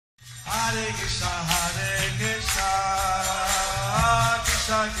Hare Krishna,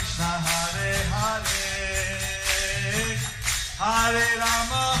 Krishna Krishna, Hare Hare, Hare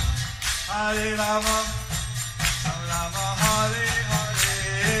Rama, Rama Rama, Hare Hare.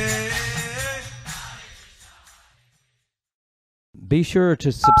 Be sure to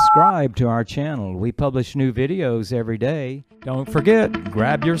subscribe to our channel. We publish new videos every day. Don't forget,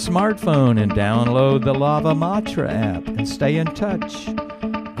 grab your smartphone and download the Lava Matra app and stay in touch.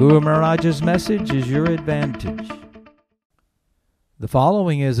 Guru Maharaj's message is your advantage. The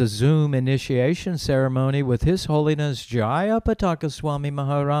following is a Zoom initiation ceremony with His Holiness Jaya Pataka Swami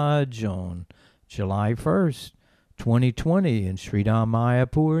Maharaj on July 1st, 2020 in Sridham,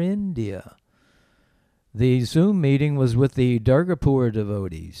 Mayapur, India. The Zoom meeting was with the Durgapur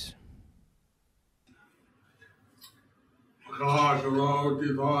Devotees.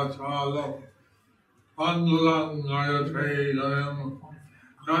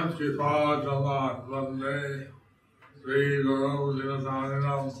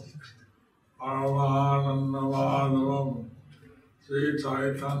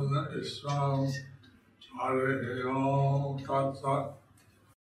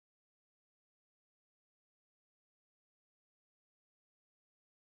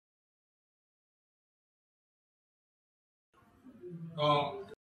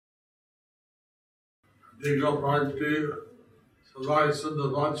 দীক্ষা প্রার্থী সবাই শুনতে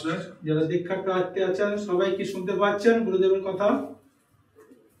পাচ্ছেন? যারা দীক্ষা প্রার্থী আছেন সবাই কি শুনতে পাচ্ছেন গুরুদেবের কথা?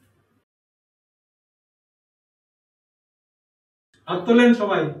 হাত তোলেন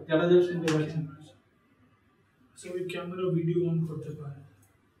সবাই যারা যারা শুনতে পাচ্ছেন। সবাই ক্যামেরা ভিডিও অন করতে পারে।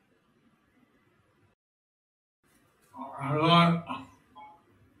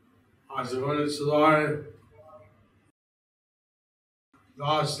 আজকে সবাই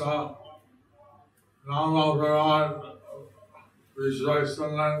রাস্তা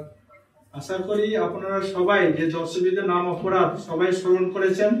আশা করি আপনারা সবাই যে দশবিধ নাম অপরাধ সবাই স্মরণ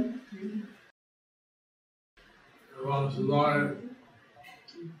করেছেন এবং সবাই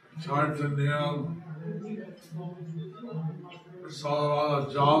চারটি নিয়ম সর্বদা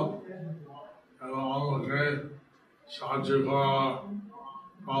জপ এবং আমাকে সাহায্য করা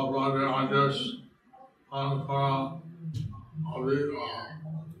অপরাধের আদেশ পালন করা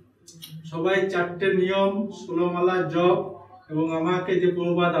সবাই চারটে নিয়ম 16 মালা জপ এবং আমাকে যে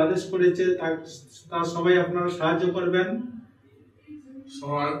প্রভুপাদ আদেশ করেছে তা সবাই আপনারা সাহায্য করবেন।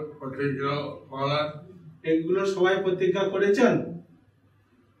 সবাই প্রতিজ্ঞা করেন? এগুলো সবাই প্রতিজ্ঞা করেছেন?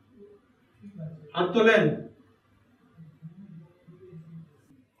 হাত তোলেন।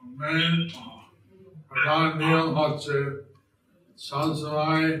 প্রধান নিয়ম হচ্ছে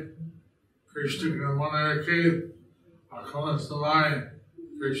সবসময় কৃষ্ণকে মনে রেখে এখন সময়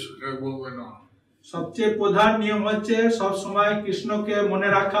কৃষ্ণকে বলবে না। সবচেয়ে প্রধান নিয়ম হচ্ছে সব সময় কৃষ্ণকে মনে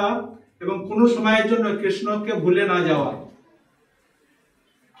রাখা এবং কোনো সময়ের জন্য কৃষ্ণকে ভুলে না যাওয়া।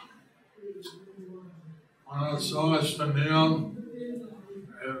 সমস্ত নিয়ম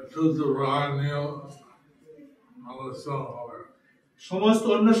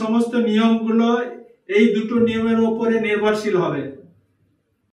সমস্ত নিয়মগুলো এই দুটো নিয়মের উপরে নির্ভরশীল হবে।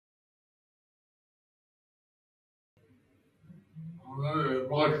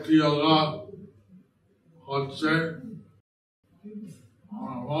 ভক্তি যোগা হচ্ছে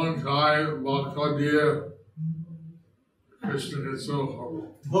মন কায় বাক্য দিয়ে কৃষ্ণকে সেবা করব।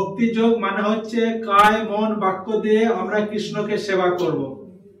 ভক্তি যোগ মানে হচ্ছে কায় মন বাক্য দিয়ে আমরা কৃষ্ণকে সেবা করব।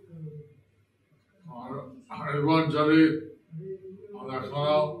 আর এবার যদি কোনো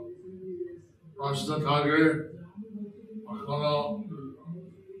প্রশ্ন থাকে কোনো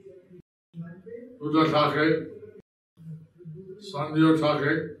দুটো থাকে সন্দেহ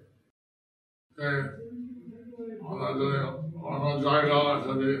থাকে অন্য জায়গা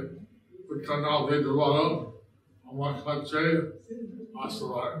যদি উত্তর না পেতে পারো আমার কাছে আসতে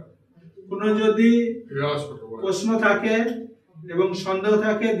পারে। কোনো যদি প্রশ্ন থাকে এবং সন্দেহ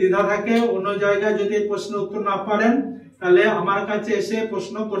থাকে দ্বিধা থাকে অন্য জায়গায় যদি প্রশ্ন উত্তর না পারেন তাহলে আমার কাছে এসে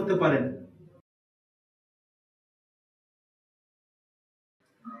প্রশ্ন করতে পারেন।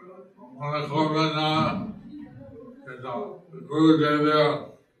 মনে করবেন না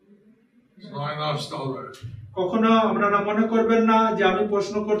কখনো আপনারা মনে করবেন না যে আমি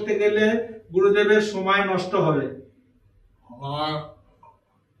প্রশ্ন করতে গেলে গুরুদেবের সময় নষ্ট হবে।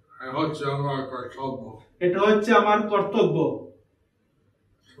 এটা হচ্ছে আমার কর্তব্য।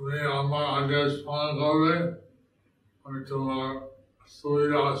 তুমি আমার আদেশ পালন করবে, আমি তোমার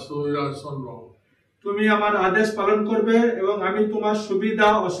সুবিধা শুনবো। তুমি আমার আদেশ পালন করবে এবং আমি তোমার সুবিধা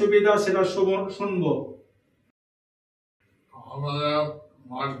অসুবিধা সেটা শুনবো। আমাদের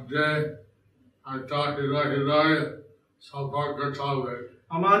মধ্যে একটা হৃদয় সম্পর্ক থাকবে।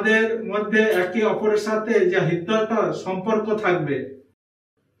 আমাদের মধ্যে একে অপরের সাথে যে হৃদ্যতা সম্পর্ক থাকবে।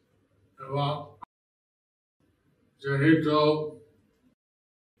 এবং যেহেতু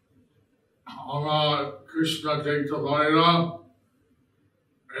আমরা কৃষ্ণ দেখতে পাই না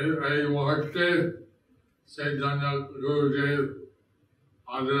এই মুহূর্তে, সেই জন্য গুরুদেব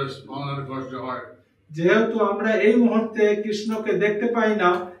আদেশ পালন করতে হয়। যেহেতু আমরা এই মুহূর্তে কৃষ্ণকে দেখতে পাই না,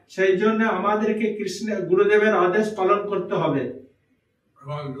 সেই জন্য আমাদেরকে গুরুদেবের আদেশ পালন করতে হবে।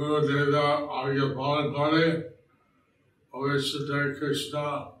 এবং গুরুদেবরা আগে পালন করে, ভবিষ্যতে কৃষ্ণ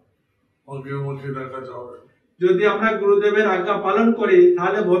মুখে মুখে দেখা যাবে। যদি আমরা গুরুদেবের আজ্ঞা পালন করি,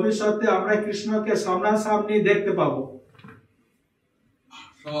 তাহলে ভবিষ্যতে আমরা কৃষ্ণকে সামনাসামনি দেখতে পাবো।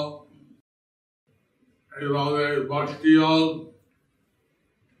 তো এইভাবে ভক্তি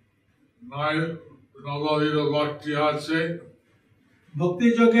নববিধ ভক্তি আছে, ভক্তি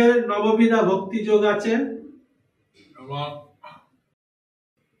যোগের নববিধা ভক্তি যোগ আছে, এবং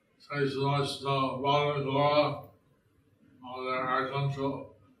সেই সমস্ত পালন করা আমাদের একান্ত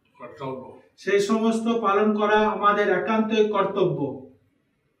কর্তব্য। সেই সমস্ত পালন করা আমাদের একান্তই কর্তব্য।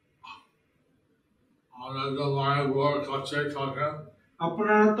 আমরা তো মায়াপুর কাছে থাকেন,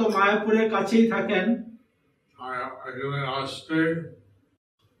 আপনারা তো মায়াপুরের কাছেই থাকেন, এখানে আসতে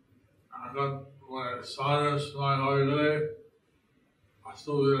এখন সাড়ে সময় হয়ে গেলে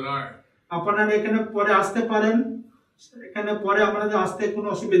অসুবিধা নাই। আপনারা এখানে পরে আসতে পারেন, এখানে পরে আমাদের আসতে কোনো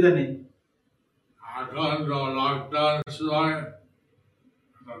অসুবিধা নেই। এখন তো লকডাউন সময়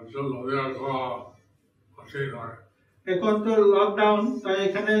ঘোরাফেরা করা কঠিন হয়। এখন তো লকডাউন, তাই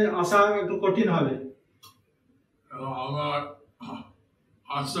এখানে আসা একটু কঠিন হবে। এবং আমরা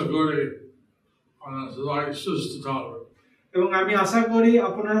আশা করি আমরা সবাই সুস্থ থাকবে, এবং আমি আশা করি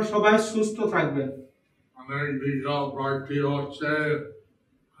আপনারা সবাই সুস্থ থাকবেন। অনেক দীক্ষা প্রাপ্তি হচ্ছে,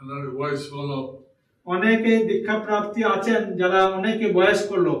 অনেক বয়স্ক লোক, অনেকে দীক্ষা প্রাপ্তি আছেন যারা অনেকে বয়স্ক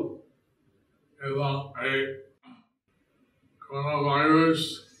লোক। এবং এই করোনা ভাইরাস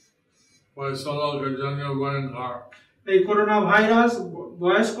বয়স্ক লোকের জন্য ভয়ঙ্কর। এই করোনা ভাইরাস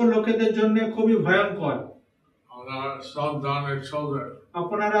বয়স্ক লোকেদের জন্য খুবই ভয়ঙ্কর। আমরা সাবধানে চলবেন,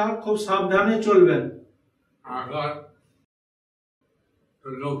 আপনারা খুব সাবধানে চলবেন। এখন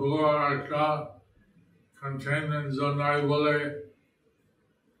দুর্গাপুর একটা কন্টেইনমেন্ট জোন নাই বলে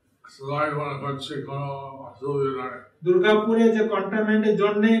সবাই মনে করছে কোনো অসুবিধা নাই। দুর্গাপুরে যে কন্টেইনমেন্টের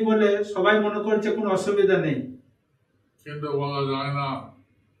জোন নেই বলে সবাই মনে করছে কোনো অসুবিধা নেই, কিন্তু বলা যায় না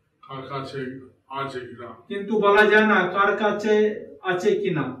কার কাছে আছে কিনা। কিন্তু বলা যায় না কার কাছে আছে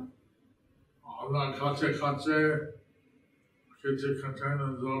কিনা। আপনার কাছে কাছে কিছু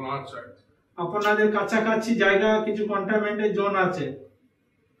কন্টেইনমেন্ট জোন আছে, আপনাদের কাছাকাছি জায়গা কিছু কন্টেইনমেন্টের জোন আছে।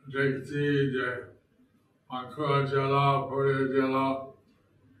 দেখছি যে বাঁকুড়া জেলা, পুরুলিয়া জেলা,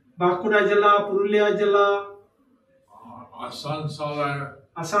 বাঁকুড়া জেলা, পুরুলিয়া জেলা,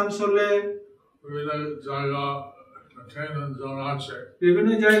 আসানসোলে বিভিন্ন জায়গা কন্টেইনমেন্ট জোন আছে। বিভিন্ন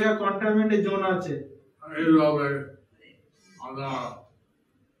জায়গা কন্টেইনমেন্টের জোন আছে। এইভাবে আমরা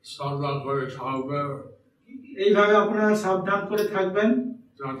সাবধান করে থাকবেন, এইভাবে আপনারা সাবধান করে থাকবেন,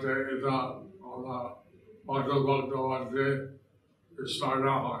 যাতে এটা আমরা বর্তমানে বিস্তার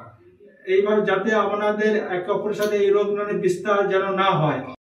না হয়। এইভাবে যাতে আপনাদের একে অপরের সাথে এই রোগ বিস্তার যেন না হয়।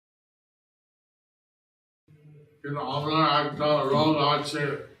 কিন্তু আমরা একটা রোগ আছে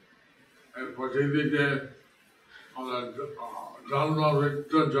পৃথিবীতে, জন্ম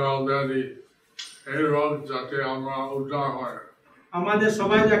মৃত্যু জল ব্যাধি, এই রোগ যাতে আমরা উদ্ধার হয়। আমাদের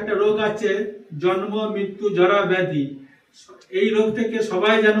সবাই একটা রোগ আছে, জন্ম মৃত্যু জরা ব্যাধি, এই রোগ থেকে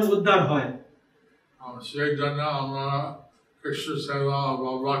সবাই যেন উদ্ধার হয়। সেই জন্য আমরা কৃষ্ণ সেবা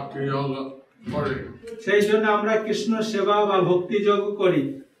বা ভক্তি যোগ করি। সেই জন্য আমরা কৃষ্ণ সেবা বা ভক্তি যোগ করি।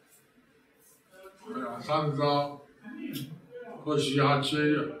 অত্যন্ত খুশি আছি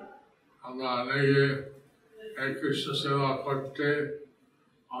আমরা অনেকে এই কৃষ্ণ সেবা করতে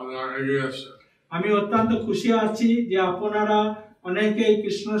আমরা এগিয়ে আসি। আমি অত্যন্ত খুশি আছি যে আপনারা অনেকেই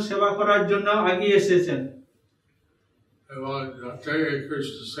কৃষ্ণ সেবা করার জন্য এগিয়ে এসেছেন। এবং যাতে এই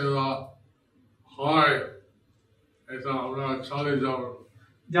কৃষ্ণ সেবা হয় এটা আমরা চালিয়ে যাব।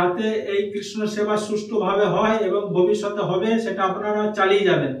 যাতে এই কৃষ্ণ সেবা সুষ্ঠুভাবে হয় এবং ভবিষ্যতে হবে, সেটা আপনারা চালিয়ে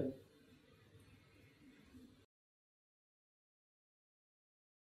যাবেন।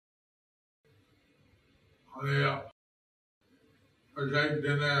 আমি প্রত্যেক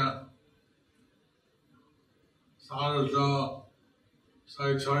দিনে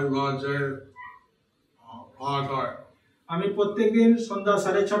 6:30 বাজে পাঠ হয়। আমি প্রত্যেকদিন সন্ধ্যা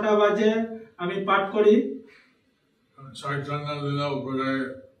 6:30 বাজে আমি পাঠ করি। চৈতন্য লীলার উপরে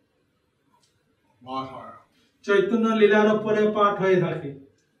পাঠ হয়। চৈতন্য লীলার উপরে পাঠ হয়ে থাকে।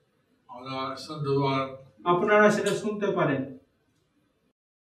 আমরা শুনতে পারেন, আপনারা সেটা শুনতে পারেন।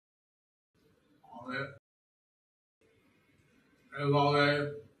 এভাবে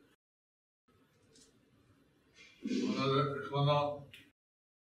আমাদের কোনো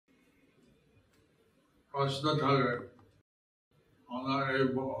প্রশ্ন থাকে আমরা এই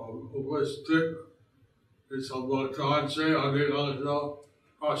উপস্থিত যেসব ভক্ত আছে অধিকাংশ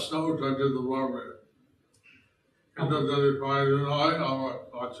প্রশ্ন উত্তর দিতে পারবে, কিন্তু যদি প্রয়োজন হয় আমার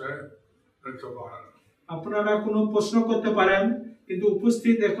কাছে দিতে পারেন। আপনারা কোনো প্রশ্ন করতে পারেন, কিন্তু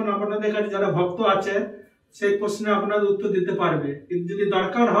উপস্থিত এখন আপনাদের কাছে যারা ভক্ত আছে সেই প্রশ্নে আপনারা উত্তর দিতে পারবে, কিন্তু যদি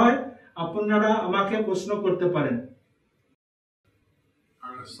দরকার হয় আপনারা আমাকে প্রশ্ন করতে পারেন।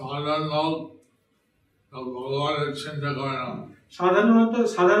 সাধারণ লোক ভগবানের চিন্তা করে না,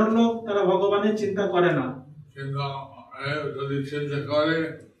 সাধারণ লোক তারা ভগবানের চিন্তা করে না, কিন্তু যদি চিন্তা করে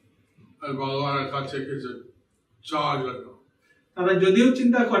ভগবানের কাছে কিছু চাওয়ার জন্য, তারা যদিও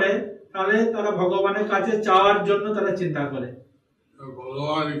চিন্তা করে তাহলে তারা ভগবানের কাছে চাওয়ার জন্য তারা চিন্তা করে।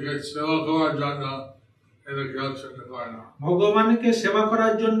 ভগবানকে সেবা করার জন্য এটা কেউ চিন্তা করে না। ভগবানকে সেবা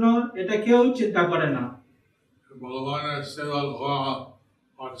করার জন্য এটা কেউ চিন্তা করে না। ভগবানের সেবা করা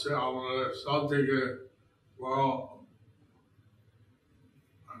হচ্ছে আমাদের সব থেকে বড়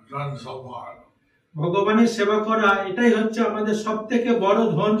ধন সম্পদ। ভগবানের সেবা করা এটাই হচ্ছে আমাদের সব থেকে বড়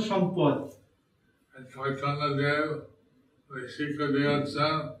ধন সম্পদ। চৈতন্য দেব শিক্ষা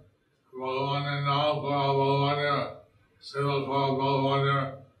দিয়েছেন ভগবানের নাম করা, ভগবানের সেবা করা, ভগবানের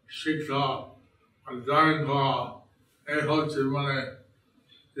শিক্ষা অধ্যয়ন করা, এই হচ্ছে জীবনের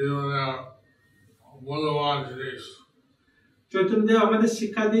মূল্যবান জিনিস। চৈতন্যদেব আমাদের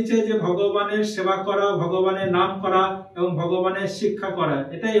শিক্ষা দিয়েছে যে ভগবানের সেবা করা, ভগবানের নাম করা এবং ভগবানের শিক্ষা করা,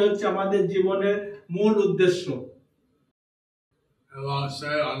 এটাই হচ্ছে আমাদের জীবনের মূল উদ্দেশ্য। এবং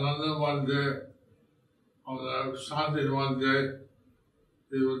সেই আনন্দের মধ্যে আমরা শান্তির মধ্যে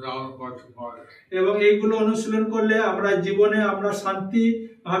জীবন যাপন করতে পারি। এবং এইগুলো অনুশীলন করলে আমরা জীবনে আমরা শান্তি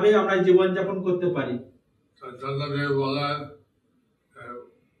ভাবে আমরা জীবন যাপন করতে পারি। চৈতন্যদেব বলেন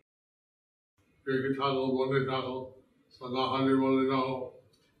গৃহে থাকো, বনে থাকো, সদা হরি বলে ডাকো।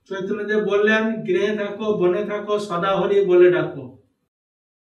 চৈতন্যদেব বললেন গৃহে থাকো, বনে থাকো, সদা হরি বলে ডাকো।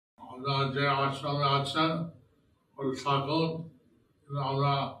 আমরা যে আশ্রমে আছেন ওই থাকুন,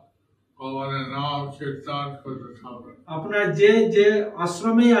 আমরা ভগবানের নাম কীর্তন করতে থাকবেন। আপনার যে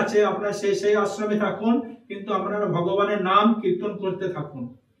আশ্রমে আছে আপনার সেই আশ্রমে থাকুন, কিন্তু আপনারা ভগবানের নাম কীর্তন করতে থাকুন।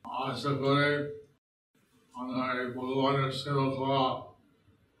 আশা করে আমরা এই ভগবানের সেবা করা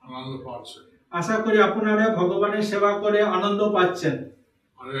আনন্দ পাচ্ছি। আশা করি আপনারা ভগবানের সেবা করে আনন্দ পাচ্ছেন।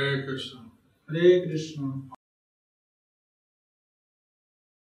 হরে কৃষ্ণ। হরে Krishna.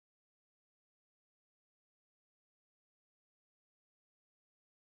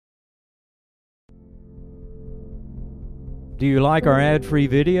 Do you like our ad-free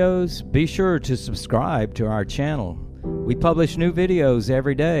videos? Be sure to subscribe to our channel. We publish new videos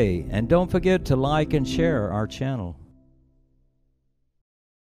every day, and don't forget to like and share our channel.